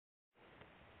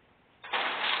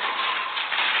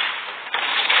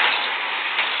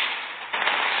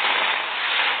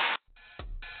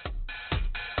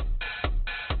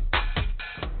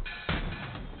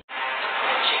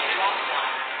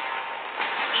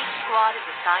squad is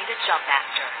assigned a jump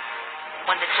master.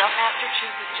 When the jump master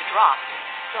chooses to drop,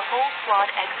 the whole squad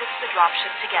exits the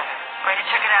dropship together. Going to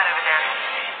check it out over there.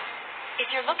 If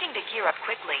you're looking to gear up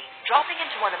quickly, dropping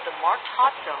into one of the marked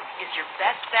hot zones is your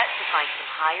best bet to find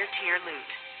some higher tier loot.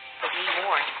 But be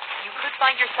warned, you could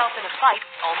find yourself in a fight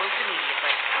almost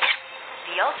immediately.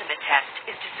 The ultimate test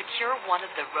is to secure one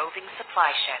of the roving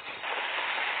supply sheds.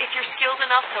 If you're skilled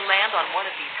enough to land on one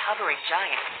of these hovering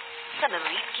giants, some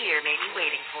elite gear may be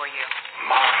waiting for you.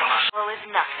 Marvelous. Well, is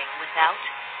nothing without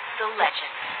the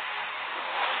Legends.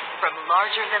 From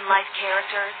larger-than-life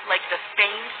characters like the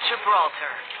famed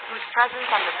Gibraltar, whose presence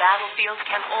on the battlefield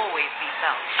can always be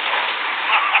felt,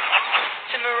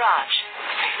 to Mirage,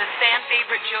 the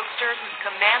fan-favorite jokester whose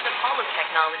command of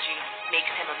holotechnology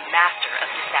makes him a master of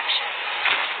deception.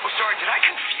 Oh, sorry, did I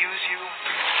confuse you?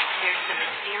 There's the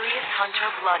mysterious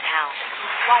hunter Bloodhound who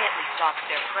quietly stalks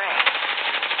their prey.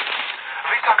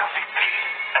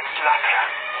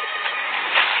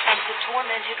 And the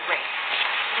tormented Wraith,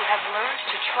 who has learned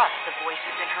to trust the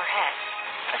voices in her head,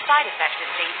 a side effect of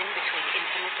phasing between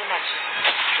infinite dimensions.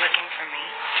 Looking for me?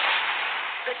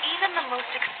 But even the most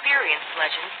experienced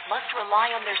Legends must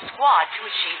rely on their squad to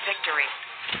achieve victory.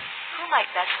 Who might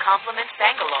best complement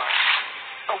Bangalore?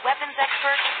 A weapons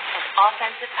expert and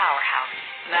offensive powerhouse.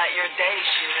 Not your day,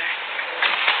 shooter.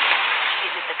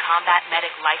 Is it the combat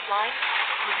medic Lifeline,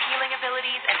 whose healing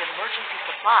abilities and emergency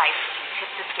supplies can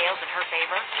tip the scales in her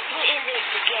favor? We're in this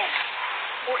together.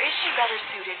 Or is she better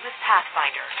suited with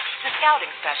Pathfinder, the scouting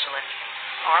specialist,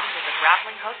 armed with a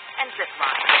grappling hook and zip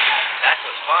line? That's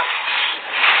what's fun.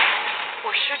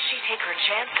 Or should she take her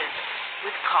chances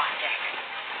with Caustic?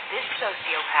 This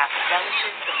sociopath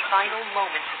relishes the final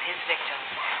moments of his victims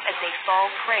as they fall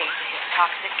prey to his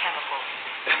toxic chemicals.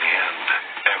 In the end,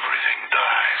 everything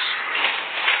dies.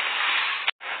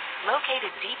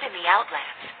 Located deep in the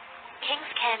Outlands,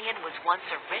 Kings Canyon was once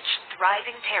a rich,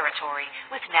 thriving territory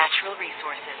with natural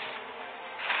resources.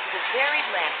 The varied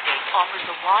landscape offers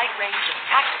a wide range of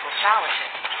tactical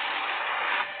challenges.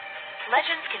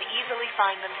 Legends can easily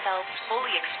find themselves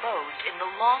fully exposed in the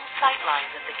long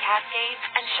sightlines of the Cascades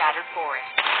and Shattered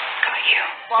Forest. Got you.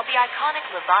 While the iconic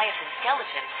Leviathan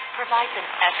skeleton provides an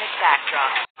epic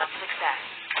backdrop of success.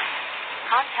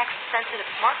 Context-sensitive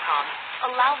smart comms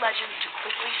allow Legends to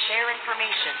quickly share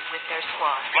information with their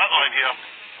squad. Flatline here.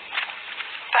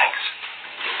 Thanks.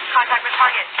 Contact with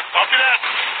target. Copy that.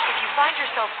 If you find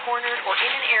yourself cornered or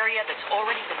in an area that's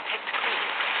already been picked clean,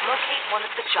 locate one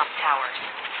of the jump towers.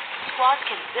 Squads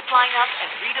can zip line up and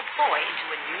redeploy into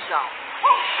a new zone.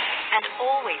 And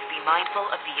always be mindful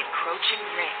of the encroaching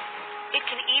ring. It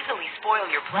can easily spoil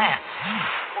your plans,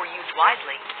 or used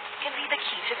wisely, can be the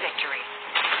key to victory.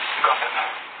 Got them.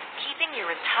 Keeping your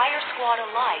entire squad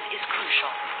alive is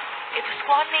crucial. If a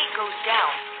squad mate goes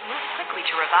down, move quickly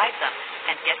to revive them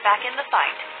and get back in the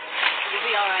fight. You'll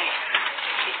be all right.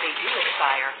 If they do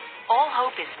expire, all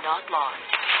hope is not lost.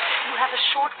 You have a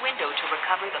short window to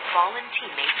recover the fallen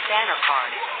teammate's banner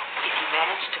card. If you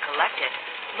manage to collect it,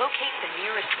 locate the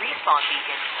nearest respawn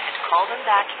beacon and call them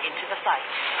back into the fight.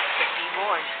 But be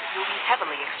warned, you'll be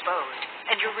heavily exposed,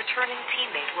 and your returning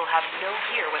teammate will have no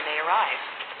gear when they arrive.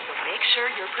 So make sure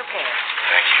you're prepared.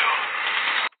 Thank you.